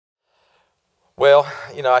Well,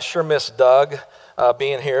 I sure miss Doug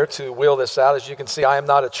being here to wheel this out. As you can see, I am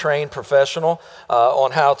not a trained professional on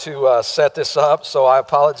how to set this up, so I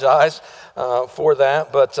apologize for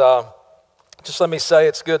that. But just let me say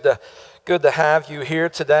it's good to have you here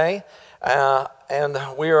today.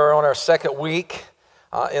 And we are on our second week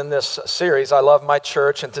in this series, I Love My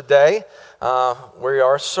Church. And today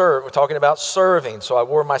we're talking about serving. So I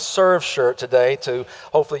wore my serve shirt today to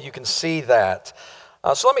hopefully you can see that.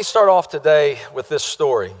 So let me start off today with this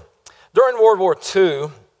story. During World War II,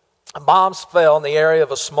 bombs fell in the area of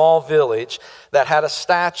a small village that had a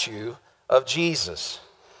statue of Jesus.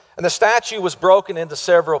 And the statue was broken into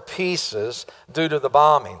several pieces due to the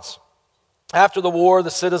bombings. After the war, the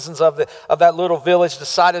citizens of that little village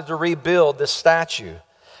decided to rebuild this statue.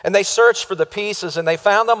 And they searched for the pieces, and they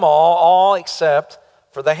found them all except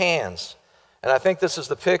for the hands. And I think this is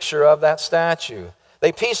the picture of that statue.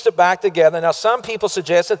 They pieced it back together. Now, some people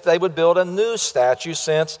suggested that they would build a new statue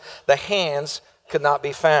since the hands could not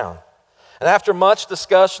be found. And after much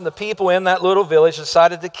discussion, the people in that little village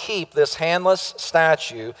decided to keep this handless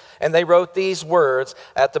statue, and they wrote these words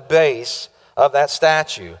at the base of that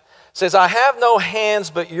statue. It says, "I have no hands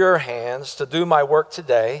but your hands to do my work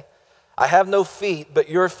today. I have no feet but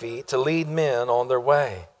your feet to lead men on their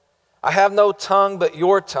way. I have no tongue but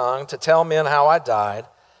your tongue to tell men how I died.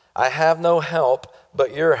 I have no help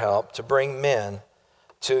but your help to bring men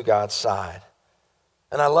to God's side."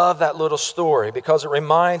 And I love that little story because it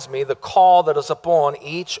reminds me the call that is upon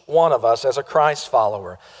each one of us as a Christ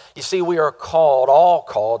follower. You see, we are all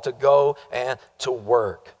called to go and to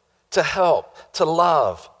work, to help, to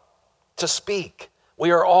love, to speak.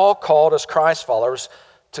 We are all called as Christ followers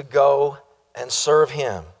to go and serve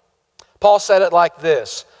Him. Paul said it like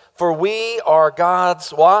this, "For we are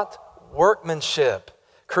God's" what? Workmanship.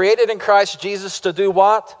 Created in Christ Jesus to do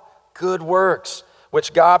what? Good works,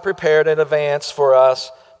 which God prepared in advance for us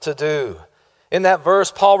to do. In that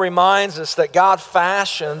verse, Paul reminds us that God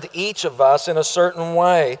fashioned each of us in a certain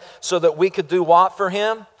way so that we could do what for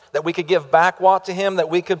Him? That we could give back what to Him? That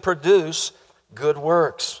we could produce good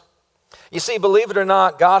works. You see, believe it or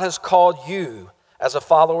not, God has called you as a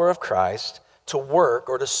follower of Christ to work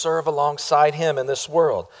or to serve alongside Him in this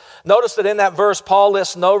world. Notice that in that verse, Paul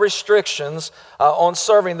lists no restrictions on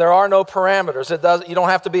serving. There are no parameters. You don't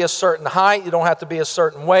have to be a certain height. You don't have to be a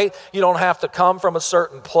certain weight. You don't have to come from a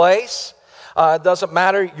certain place. It doesn't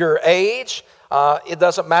matter your age. It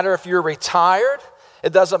doesn't matter if you're retired.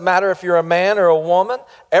 It doesn't matter if you're a man or a woman.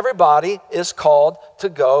 Everybody is called to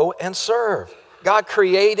go and serve. God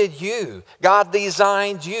created you. God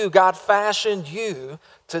designed you. God fashioned you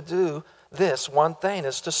to do this one thing,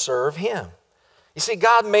 is to serve Him. You see,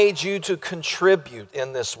 God made you to contribute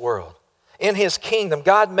in this world, in His kingdom.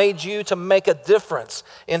 God made you to make a difference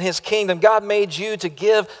in His kingdom. God made you to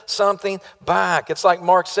give something back. It's like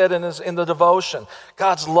Mark said in the devotion,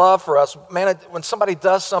 God's love for us. Man, when somebody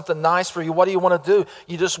does something nice for you, what do you want to do?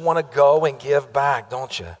 You just want to go and give back,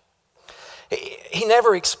 don't you? He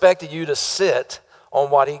never expected you to sit on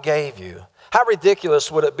what He gave you. How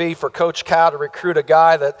ridiculous would it be for Coach Cal to recruit a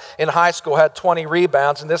guy that in high school had 20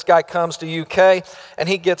 rebounds, and this guy comes to UK and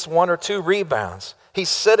he gets 1 or 2 rebounds? He's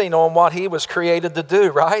sitting on what he was created to do,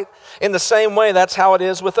 right? In the same way, that's how it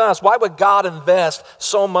is with us. Why would God invest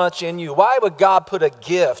so much in you? Why would God put a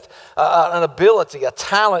gift, an ability, a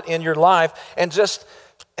talent in your life and just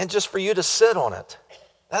for you to sit on it?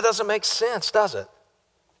 That doesn't make sense, does it?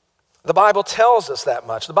 The Bible tells us that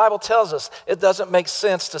much. The Bible tells us it doesn't make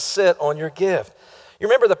sense to sit on your gift. You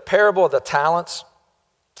remember the parable of the talents?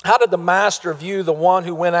 How did the master view the one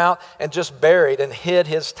who went out and just buried and hid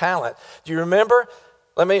his talent? Do you remember?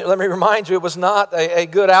 Let me remind you, it was not a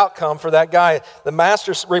good outcome for that guy. The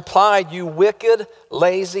master replied, "You wicked,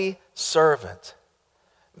 lazy servant."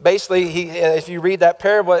 Basically, if you read that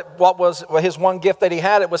parable, what was his one gift that he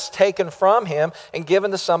had? It was taken from him and given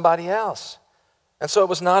to somebody else. And so it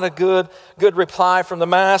was not a good reply from the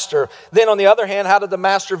master. Then on the other hand, how did the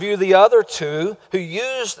master view the other 2 who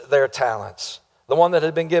used their talents? The one that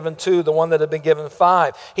had been given 2, the one that had been given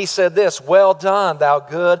 5. He said this, "Well done, thou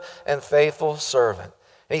good and faithful servant."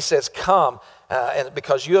 And he says, "Come, and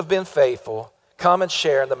because you have been faithful, come and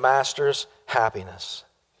share in the master's happiness."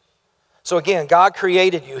 So again, God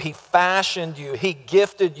created you. He fashioned you. He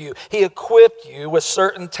gifted you. He equipped you with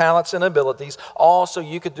certain talents and abilities, all so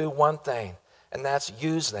you could do one thing. And that's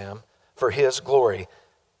use them for His glory.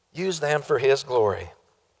 Use them for His glory.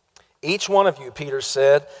 Each one of you, Peter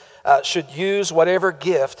said, should use whatever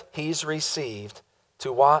gift he's received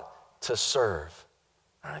to what? To serve.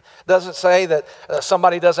 Right? Doesn't say that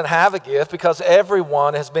somebody doesn't have a gift, because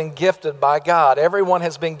everyone has been gifted by God. Everyone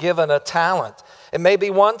has been given a talent. It may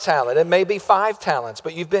be one talent, it may be 5 talents,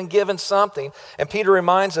 but you've been given something. And Peter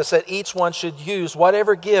reminds us that each one should use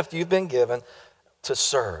whatever gift you've been given to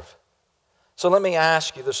serve. So let me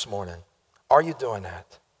ask you this morning, are you doing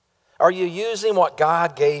that? Are you using what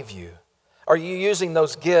God gave you? Are you using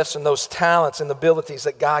those gifts and those talents and abilities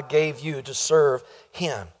that God gave you to serve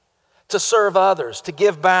Him? To serve others, to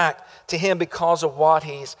give back to Him because of what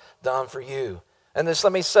He's done for you. And this,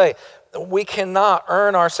 let me say, we cannot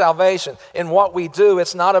earn our salvation. In what we do,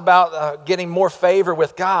 it's not about getting more favor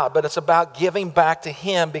with God, but it's about giving back to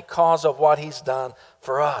Him because of what He's done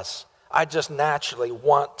for us. I just naturally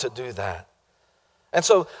want to do that. And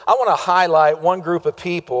so I want to highlight one group of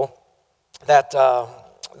people that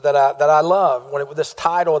I love. This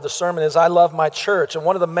title of the sermon is I Love My Church. And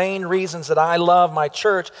one of the main reasons that I love my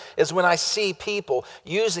church is when I see people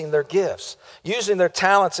using their gifts, using their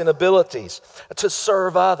talents and abilities to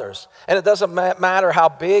serve others. And it doesn't matter how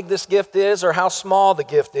big this gift is or how small the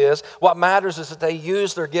gift is. What matters is that they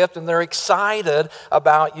use their gift and they're excited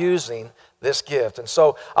about using this gift. And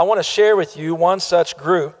so I want to share with you one such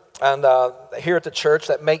group and here at the church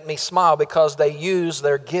that make me smile because they use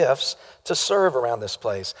their gifts to serve around this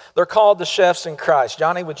place. They're called the Chefs in Christ.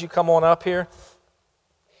 Johnny, would you come on up here?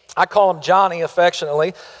 I call him Johnny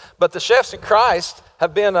affectionately, but the Chefs in Christ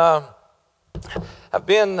have been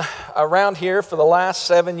around here for the last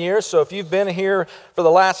 7 years. So if you've been here for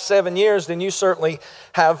the last 7 years, then you certainly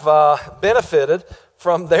have benefited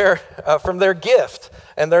from their gift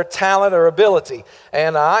and their talent or ability.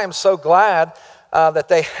 And I am so glad that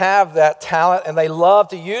they have that talent, and they love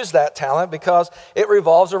to use that talent because it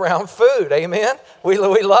revolves around food. Amen? We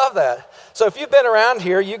love that. So if you've been around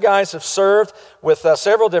here, you guys have served with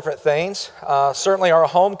several different things. Certainly our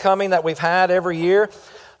homecoming that we've had every year.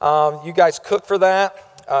 You guys cook for that.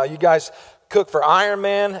 You guys cook for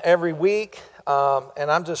Ironman every week.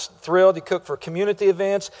 And I'm just thrilled. You cook for community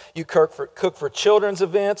events. You cook for children's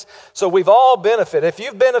events. So we've all benefited. If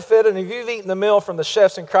you've benefited and if you've eaten the meal from the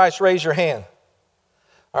Chefs in Christ, raise your hand.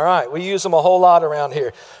 All right, we use them a whole lot around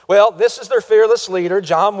here. Well, this is their fearless leader,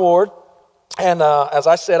 John Ward. And as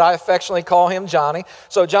I said, I affectionately call him Johnny.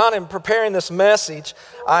 So John, in preparing this message,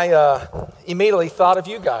 I immediately thought of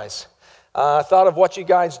you guys. I thought of what you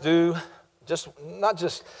guys do, not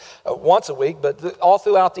just once a week, but all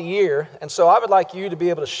throughout the year. And so I would like you to be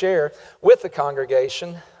able to share with the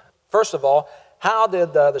congregation, first of all, how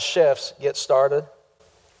did the chefs get started?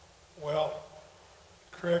 Well,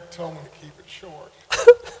 Craig told me to keep it short.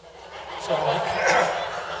 So,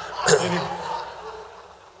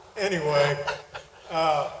 anyway,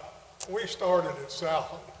 we started at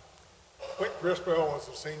Southland. Whit Grisbell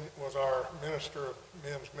was our minister of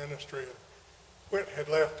men's ministry. And Whit had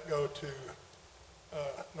left to go to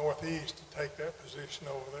Northeast to take that position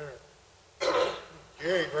over there.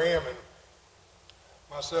 Gary Graham and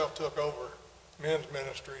myself took over men's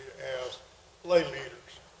ministry as lay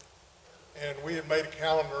leaders. And we had made a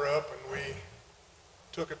calendar up, and we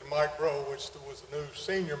took it to Mike Rowe, which was the new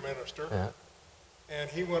senior minister. Yeah. And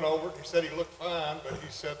he went over and he said he looked fine, but he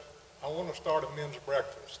said, I want to start a men's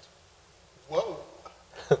breakfast. Whoa.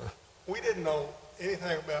 We didn't know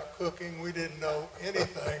anything about cooking. We didn't know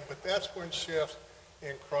anything, but that's when Chefs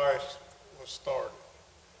in Christ was started.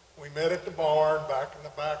 We met at the barn back in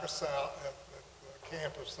the back of South, at the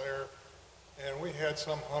campus there, and we had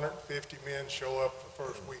some 150 men show up the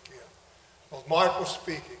first weekend. Well, Mike was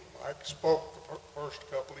speaking. Mike spoke the first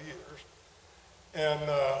couple of years, and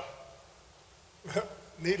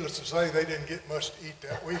needless to say, they didn't get much to eat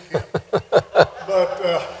that weekend.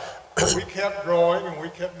 But we kept growing, and we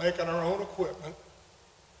kept making our own equipment,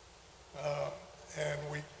 and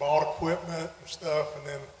we bought equipment and stuff, and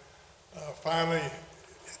then finally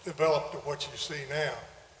it developed to what you see now.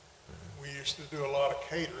 We used to do a lot of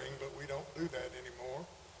catering, but we don't do that anymore.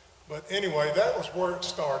 But anyway, that was where it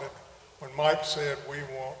started when Mike said we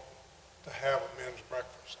want to have a men's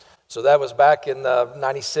breakfast. So that was back in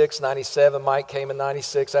 96, 97. Mike came in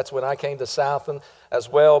 96. That's when I came to Southland as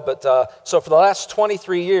well. But so for the last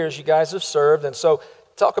 23 years, you guys have served. And so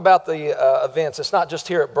talk about the events. It's not just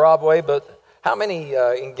here at Broadway, but how many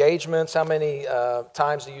engagements, how many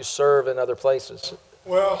times do you serve in other places?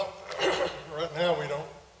 Well, right now we don't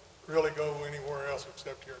really go anywhere else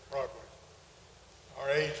except here at Broadway. Our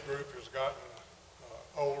age group has gotten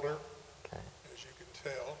older, as you can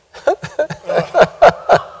tell.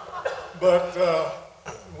 But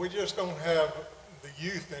we just don't have the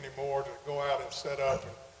youth anymore to go out and set up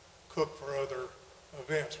and cook for other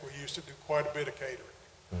events. We used to do quite a bit of catering.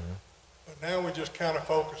 Mm-hmm. But now we just kind of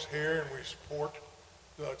focus here, and we support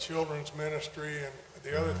the children's ministry and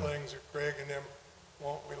the other things that Greg and them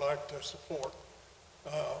want, we like to support.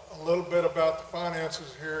 A little bit about the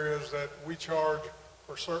finances here is that we charge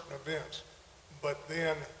for certain events, but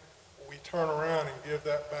then we turn around and give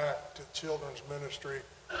that back to children's ministry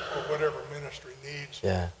or whatever ministry needs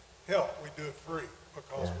help. We do it free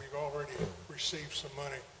because we've already received some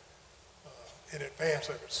money in advance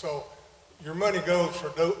of it. So your money goes for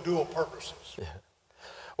dual purposes. Yeah.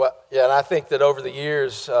 Well, yeah, and I think that over the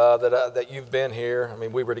years that you've been here, I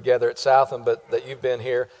mean, we were together at Southland, but that you've been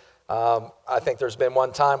here, I think there's been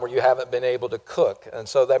one time where you haven't been able to cook. And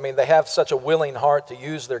so, I mean, they have such a willing heart to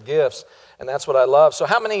use their gifts, and that's what I love. So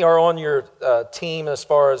how many are on your team as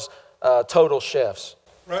far as total chefs?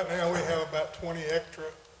 Right now we have about 20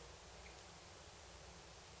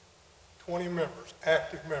 members,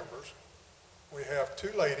 active members. We have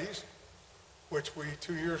 2 ladies, which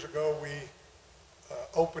 2 years ago, we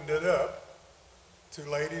opened it up to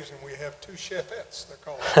ladies, and we have 2 chefettes, they're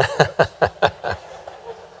called chefettes.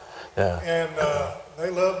 And they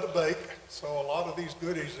love to bake, so a lot of these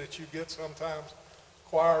goodies that you get sometimes,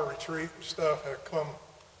 choir retreat and stuff, have come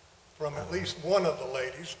from at least one of the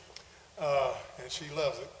ladies, and she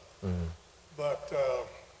loves it. But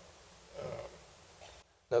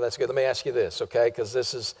no, that's good. Let me ask you this, okay, because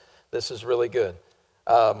this is really good.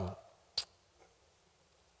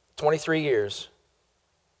 23 years,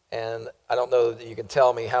 and I don't know that you can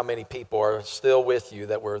tell me how many people are still with you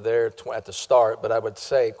that were there at the start, but I would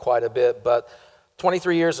say quite a bit. But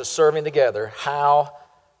 23 years of serving together, how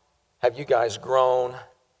have you guys grown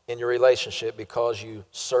in your relationship because you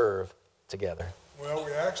serve together? Well,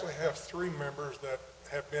 we actually have 3 members that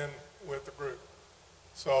have been with the group.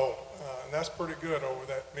 So, and that's pretty good over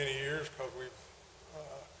that many years because we've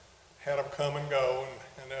had them come and go,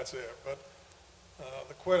 and that's it. But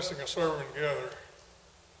the question of serving together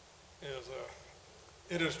is,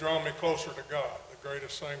 it has drawn me closer to God. The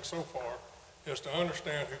greatest thing so far is to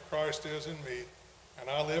understand who Christ is in me, and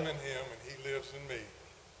I live in him, and he lives in me.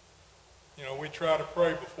 You know, we try to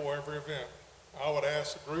pray before every event. I would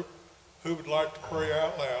ask the group who would like to pray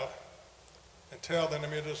out loud and tell them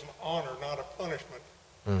it is an honor, not a punishment,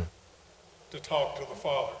 to talk to the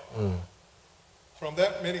Father. From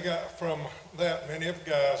that, many of the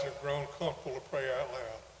guys have grown comfortable to pray out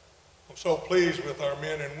loud. I'm so pleased with our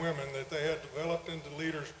men and women that they have developed into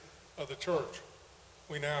leaders of the church.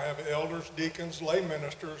 We now have elders, deacons, lay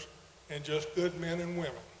ministers, and just good men and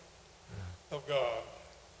women of God.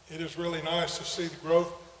 It is really nice to see the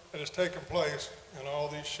growth that has taken place in all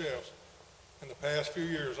these chefs. In the past few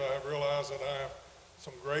years, I have realized that I have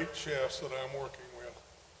some great chefs that I'm working with.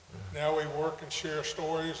 Now we work and share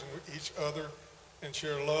stories with each other and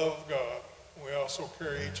share love of God. We also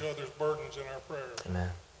carry each other's burdens in our prayers.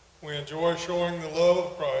 Amen. We enjoy showing the love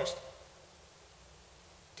of Christ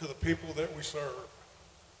to the people that we serve.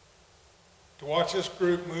 To watch this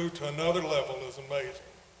group move to another level is amazing.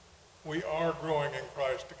 We are growing in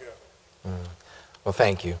Christ together. Well,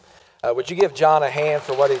 thank you. Would you give John a hand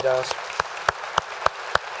for what he does?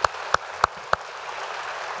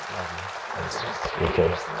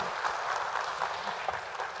 Okay.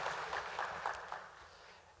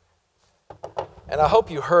 And I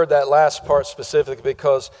hope you heard that last part specifically,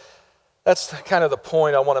 because that's kind of the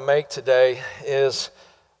point I want to make today, is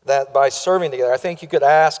that by serving together, I think you could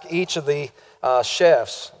ask each of the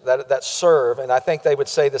chefs that serve, and I think they would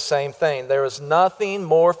say the same thing. There is nothing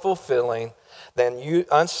more fulfilling than you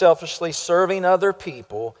unselfishly serving other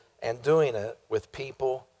people and doing it with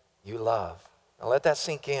people you love. Now let that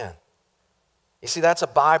sink in. You see, that's a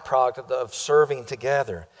byproduct of serving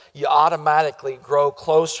together. You automatically grow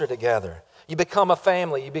closer together. You become a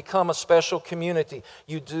family. You become a special community.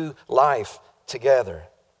 You do life together.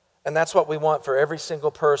 And that's what we want for every single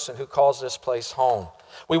person who calls this place home.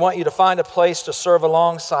 We want you to find a place to serve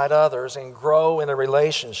alongside others and grow in a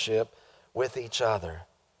relationship with each other.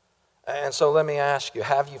 And so let me ask you,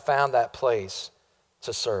 have you found that place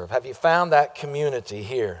to serve? Have you found that community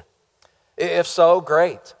here? If so,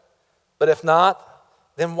 great. But if not,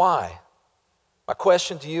 then why? My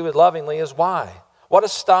question to you lovingly is why? What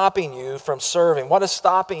is stopping you from serving? What is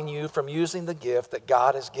stopping you from using the gift that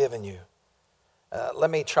God has given you?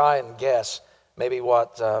 Let me try and guess maybe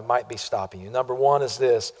what might be stopping you. Number one is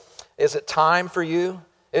this. Is it time for you?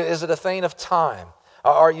 Is it a thing of time?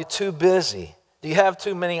 Are you too busy? Do you have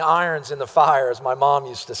too many irons in the fire, as my mom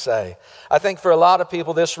used to say? I think for a lot of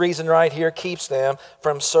people, this reason right here keeps them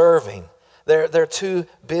from serving. They're too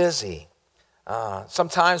busy.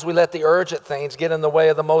 Sometimes we let the urgent things get in the way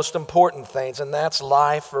of the most important things, and that's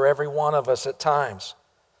life for every one of us at times.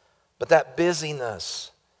 But that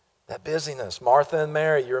busyness, Martha and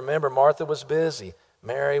Mary, you remember Martha was busy.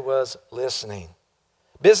 Mary was listening.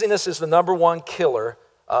 Busyness is the number one killer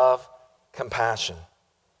of compassion.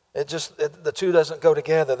 The two doesn't go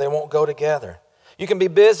together. They won't go together. You can be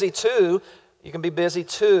busy too.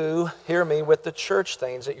 Hear me, with the church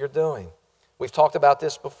things that you're doing. We've talked about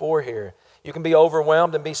this before here. You can be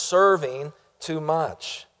overwhelmed and be serving too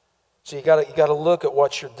much. So you got to look at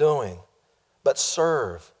what you're doing. But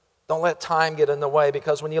serve. Don't let time get in the way,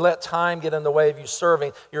 because when you let time get in the way of you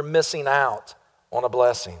serving, you're missing out on a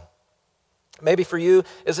blessing. Maybe for you,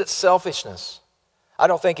 is it selfishness? I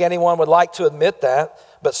don't think anyone would like to admit that,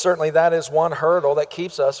 but certainly that is one hurdle that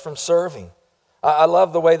keeps us from serving. I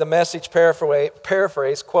love the way the Message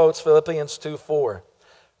paraphrase quotes Philippians 2:4.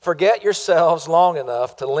 Forget yourselves long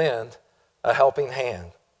enough to lend a helping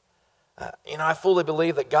hand. I fully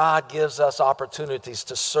believe that God gives us opportunities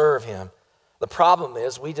to serve Him. The problem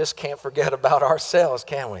is we just can't forget about ourselves,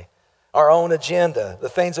 can we? Our own agenda, the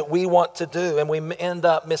things that we want to do, and we end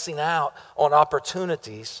up missing out on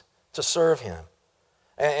opportunities to serve Him.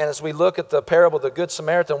 And as we look at the parable of the Good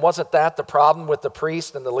Samaritan, wasn't that the problem with the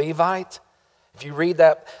priest and the Levite? If you read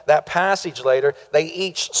that passage later, they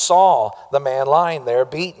each saw the man lying there,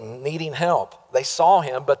 beaten, needing help. They saw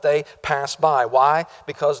him, but they passed by. Why?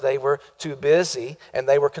 Because they were too busy and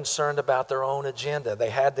they were concerned about their own agenda.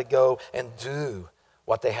 They had to go and do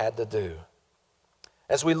what they had to do.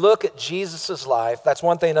 As we look at Jesus' life, that's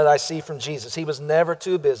one thing that I see from Jesus. He was never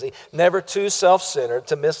too busy, never too self-centered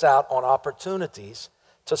to miss out on opportunities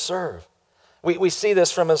to serve. We see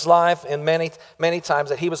this from his life in many, many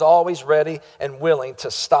times, that he was always ready and willing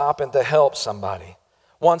to stop and to help somebody.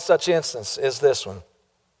 One such instance is this one.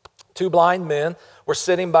 Two blind men were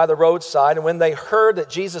sitting by the roadside, and when they heard that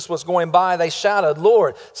Jesus was going by, they shouted,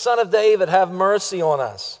 "Lord, Son of David, have mercy on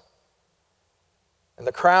us." And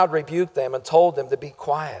the crowd rebuked them and told them to be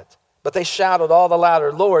quiet. But they shouted all the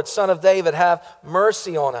louder, "Lord, Son of David, have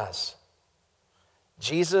mercy on us."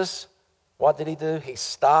 Jesus, what did he do? He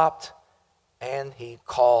stopped and he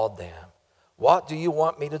called them. "What do you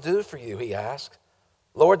want me to do for you?" he asked.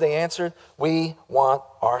 "Lord," they answered, "we want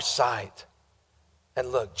our sight."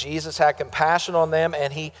 And look, Jesus had compassion on them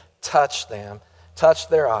and he touched them,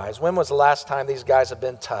 touched their eyes. When was the last time these guys have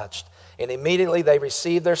been touched? And immediately they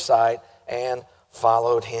received their sight and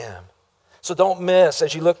followed him. So don't miss,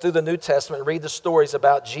 as you look through the New Testament, read the stories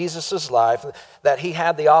about Jesus' life, that he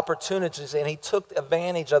had the opportunities and he took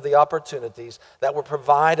advantage of the opportunities that were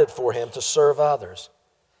provided for him to serve others.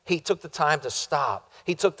 He took the time to stop.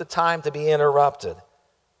 He took the time to be interrupted.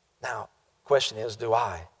 Now, the question is, do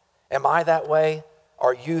I? Am I that way?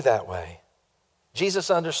 Are you that way? Jesus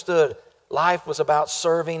understood life was about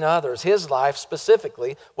serving others. His life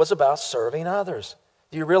specifically was about serving others.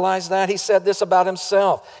 Do you realize that? He said this about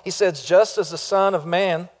himself. He says, "Just as the Son of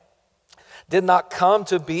Man did not come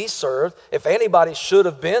to be served," if anybody should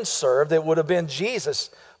have been served, it would have been Jesus.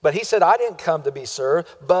 But he said, "I didn't come to be served,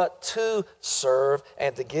 but to serve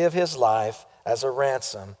and to give his life as a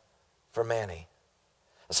ransom for many."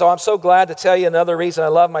 So I'm so glad to tell you another reason I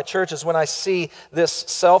love my church is when I see this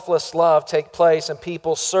selfless love take place and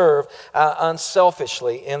people serve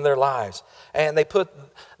unselfishly in their lives. And they put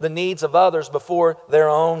the needs of others before their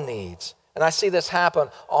own needs. And I see this happen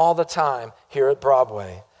all the time here at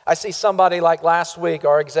Broadway. I see somebody like last week,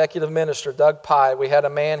 our executive minister, Doug Pye. We had a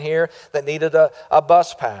man here that needed a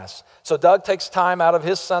bus pass. So Doug takes time out of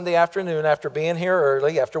his Sunday afternoon after being here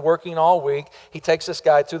early, after working all week. He takes this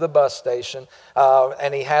guy to the bus station,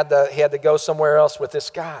 and he had to go somewhere else with this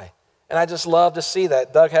guy. And I just love to see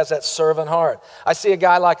that. Doug has that servant heart. I see a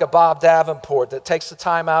guy like a Bob Davenport that takes the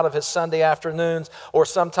time out of his Sunday afternoons or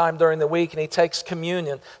sometime during the week, and he takes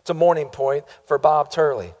communion to Morning Point for Bob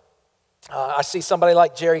Turley. I see somebody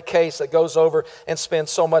like Jerry Case that goes over and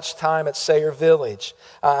spends so much time at Sayre Village.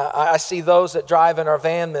 I see those that drive in our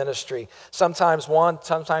van ministry. Sometimes one,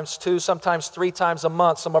 sometimes two, sometimes 3 times a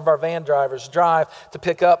month. Some of our van drivers drive to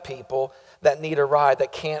pick up people that need a ride,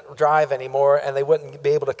 that can't drive anymore, and they wouldn't be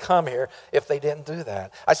able to come here if they didn't do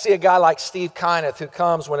that. I see a guy like Steve Kyneth who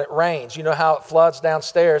comes when it rains. You know how it floods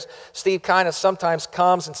downstairs? Steve Kyneth sometimes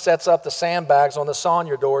comes and sets up the sandbags on the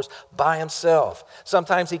Sawyer doors by himself.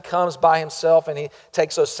 Sometimes he comes by himself and he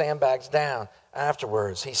takes those sandbags down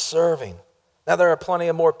afterwards. He's serving. Now, there are plenty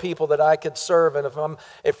of more people that I could serve, and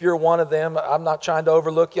if you're one of them, I'm not trying to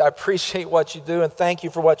overlook you. I appreciate what you do, and thank you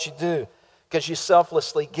for what you do. Because you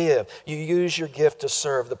selflessly give. You use your gift to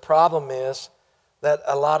serve. The problem is that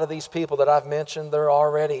a lot of these people that I've mentioned, they're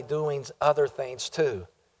already doing other things too.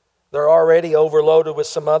 They're already overloaded with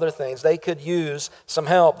some other things. They could use some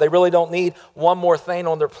help. They really don't need one more thing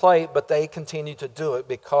on their plate, but they continue to do it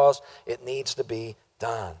because it needs to be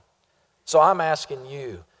done. So I'm asking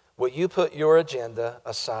you, will you put your agenda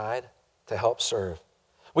aside to help serve?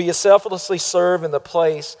 Will you selflessly serve in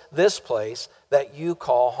this place that you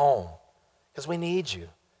call home? Because we need you,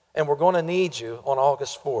 and we're going to need you on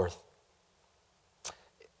August 4th.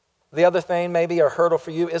 The other thing, maybe a hurdle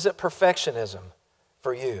for you, is it perfectionism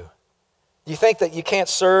for you? Do you think that you can't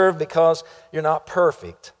serve because you're not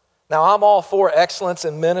perfect? Now, I'm all for excellence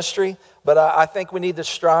in ministry, but I think we need to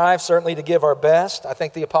strive, certainly, to give our best. I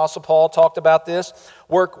think the Apostle Paul talked about this.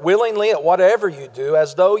 Work willingly at whatever you do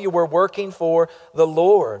as though you were working for the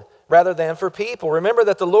Lord rather than for people. Remember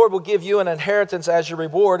that the Lord will give you an inheritance as your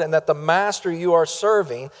reward, and that the master you are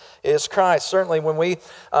serving is Christ. Certainly, when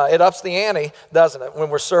it ups the ante, doesn't it, when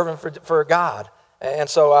we're serving for God. And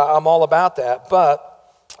so I'm all about that. But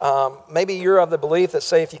maybe you're of the belief that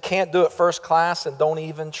say if you can't do it first class, then don't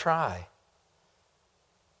even try.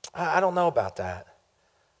 I don't know about that.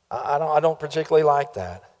 I don't particularly like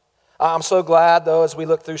that. I'm so glad, though, as we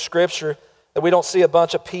look through Scripture, that we don't see a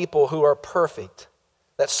bunch of people who are perfect,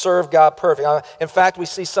 that serve God perfect. In fact, we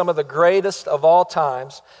see some of the greatest of all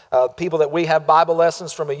times, people that we have Bible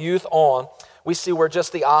lessons from a youth on, we see where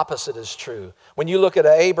just the opposite is true. When you look at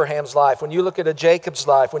Abraham's life, when you look at a Jacob's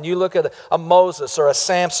life, when you look at a Moses or a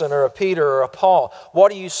Samson or a Peter or a Paul,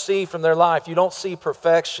 what do you see from their life? You don't see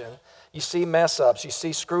perfection. You see mess-ups. You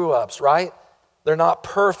see screw-ups, right? They're not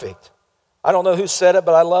perfect. I don't know who said it,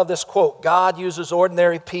 but I love this quote. God uses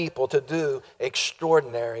ordinary people to do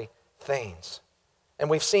extraordinary things.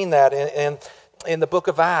 And we've seen that in the book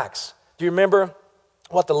of Acts. Do you remember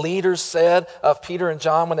what the leaders said of Peter and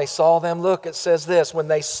John when they saw them? Look, it says this: when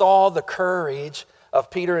they saw the courage of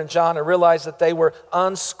Peter and John and realized that they were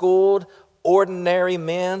unschooled, ordinary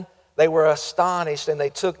men, they were astonished, and they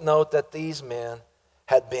took note that these men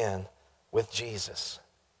had been with Jesus.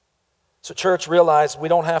 So church, realize we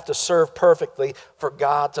don't have to serve perfectly for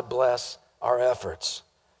God to bless our efforts.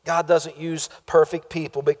 God doesn't use perfect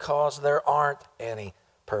people because there aren't any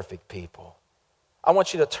perfect people. I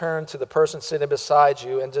want you to turn to the person sitting beside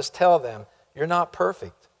you and just tell them, you're not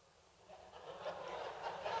perfect.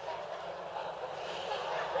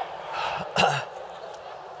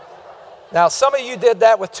 Now, some of you did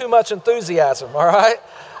that with too much enthusiasm, all right?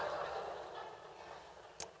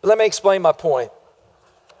 But let me explain my point.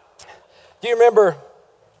 Do you remember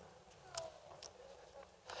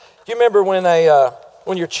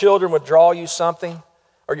when your children would draw you something,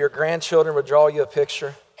 or your grandchildren would draw you a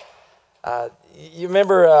picture? You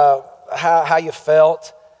remember how you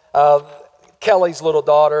felt? Kelly's little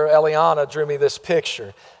daughter, Eliana, drew me this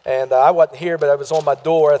picture. And I wasn't here, but I was on my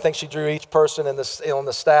door. I think she drew each person on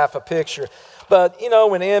the staff a picture. But, you know,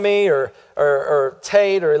 when Emmy or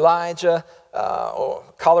Tate or Elijah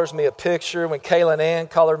colors me a picture, when Kayla and Ann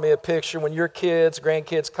colored me a picture, when your kids,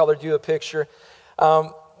 grandkids colored you a picture,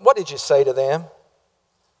 what did you say to them?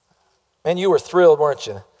 Man, you were thrilled, weren't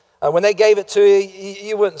you? When they gave it to you,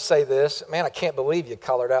 you wouldn't say this: man, I can't believe you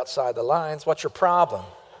colored outside the lines. What's your problem?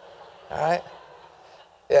 All right?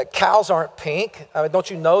 Yeah, cows aren't pink. I mean, don't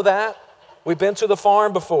you know that? We've been to the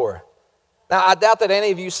farm before. Now, I doubt that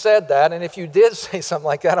any of you said that, and if you did say something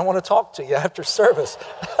like that, I want to talk to you after service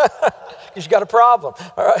because you got a problem,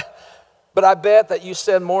 all right? But I bet that you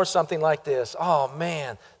said more something like this: oh,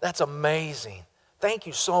 man, that's amazing. Thank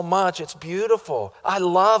you so much. It's beautiful. I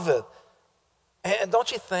love it. And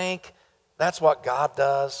don't you think that's what God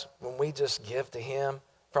does when we just give to Him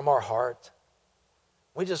from our heart?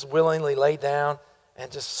 We just willingly lay down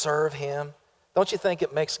and just serve Him. Don't you think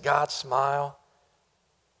it makes God smile?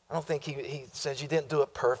 I don't think He says you didn't do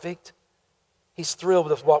it perfect. He's thrilled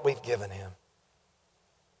with what we've given Him.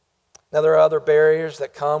 Now, there are other barriers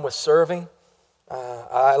that come with serving.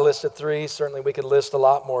 I listed 3. Certainly we could list a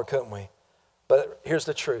lot more, couldn't we? But here's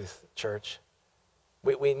the truth, church.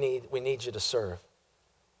 We need you to serve.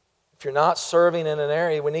 If you're not serving in an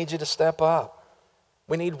area, we need you to step up.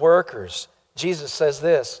 We need workers. Jesus says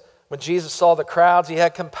this: when Jesus saw the crowds, He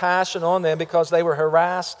had compassion on them because they were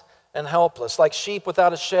harassed and helpless, like sheep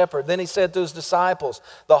without a shepherd. Then He said to His disciples,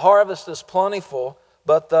 the harvest is plentiful,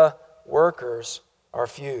 but the workers are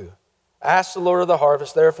few. Ask the Lord of the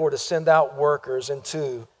harvest, therefore, to send out workers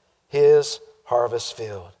into His harvest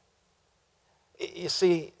field. You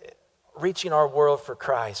see, reaching our world for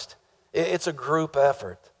Christ, it's a group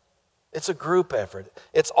effort. It's a group effort.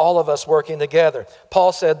 It's all of us working together.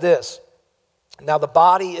 Paul said this: now the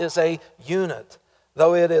body is a unit,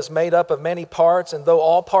 though it is made up of many parts, and though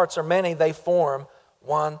all parts are many, they form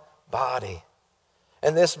one body.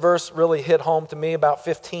 And this verse really hit home to me about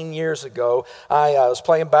 15 years ago. I was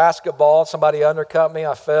playing basketball. Somebody undercut me.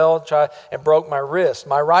 I fell and broke my wrist,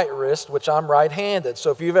 my right wrist, which I'm right-handed. So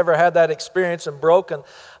if you've ever had that experience and broken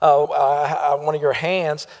one of your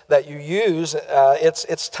hands that you use,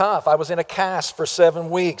 it's tough. I was in a cast for 7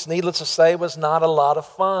 weeks. Needless to say, it was not a lot of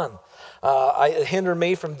fun. It hindered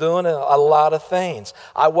me from doing a lot of things.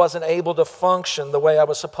 I wasn't able to function the way I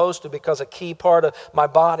was supposed to because a key part of my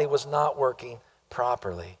body was not working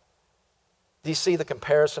properly. Do you see the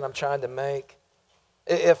comparison I'm trying to make?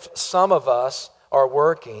 If some of us are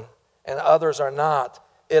working and others are not,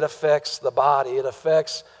 it affects the body. It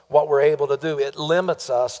affects what we're able to do. It limits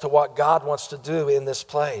us to what God wants to do in this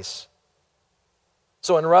place.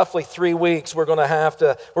 So in roughly 3 weeks, we're going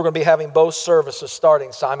to be having both services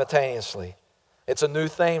starting simultaneously. It's a new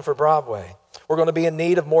thing for Broadway. We're going to be in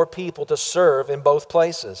need of more people to serve in both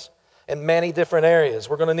places, in many different areas.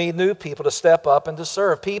 We're going to need new people to step up and to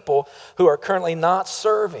serve, people who are currently not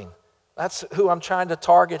serving. That's who I'm trying to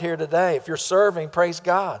target here today. If you're serving, praise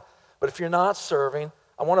God. But if you're not serving,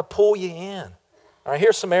 I want to pull you in. All right,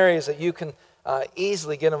 here's some areas that you can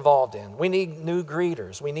easily get involved in. We need new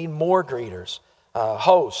greeters. We need more greeters.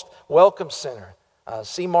 Host, welcome center,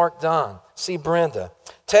 see Mark Dunn, see Brenda,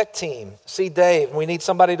 tech team, see Dave. We need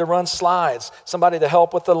somebody to run slides, somebody to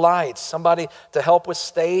help with the lights, somebody to help with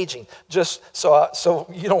staging. Just so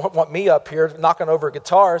you don't want me up here knocking over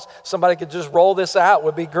guitars. Somebody could just roll this out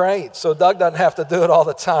would be great. So Doug doesn't have to do it all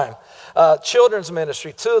the time. Children's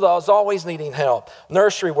ministry too, though, is always needing help.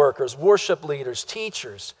 Nursery workers, worship leaders,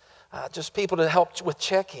 teachers, just people to help with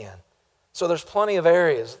check-in. So there's plenty of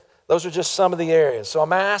areas. Those are just some of the areas. So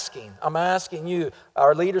I'm asking you,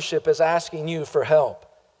 our leadership is asking you for help.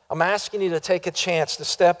 I'm asking you to take a chance to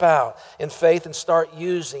step out in faith and start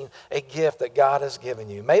using a gift that God has given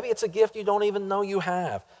you. Maybe it's a gift you don't even know you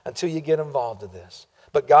have until you get involved in this.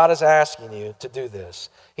 But God is asking you to do this.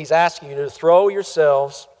 He's asking you to throw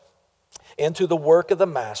yourselves into the work of the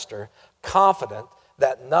Master, confident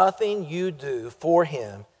that nothing you do for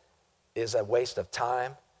Him is a waste of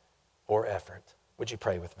time or effort. Would you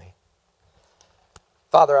pray with me?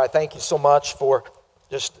 Father, I thank you so much for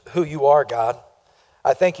just who you are, God.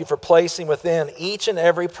 I thank you for placing within each and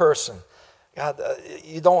every person. God,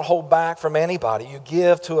 you don't hold back from anybody. You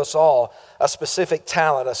give to us all a specific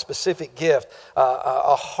talent, a specific gift,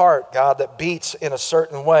 a heart, God, that beats in a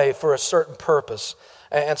certain way for a certain purpose.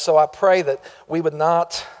 And so I pray that we would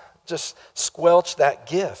not just squelch that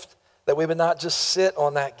gift, that we would not just sit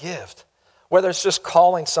on that gift. Whether it's just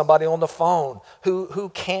calling somebody on the phone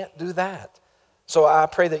who can't do that. So I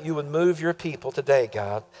pray that you would move your people today,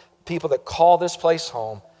 God, people that call this place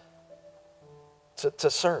home to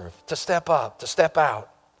serve, to step up, to step out,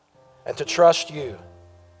 and to trust you.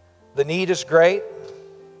 The need is great.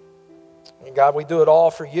 And God, we do it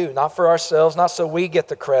all for you, not for ourselves, not so we get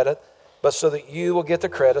the credit, but so that you will get the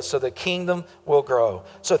credit, so the kingdom will grow.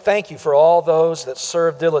 So thank you for all those that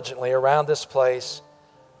serve diligently around this place.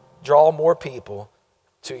 Draw more people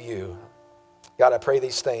to you. God, I pray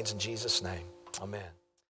these things in Jesus' name. Amen.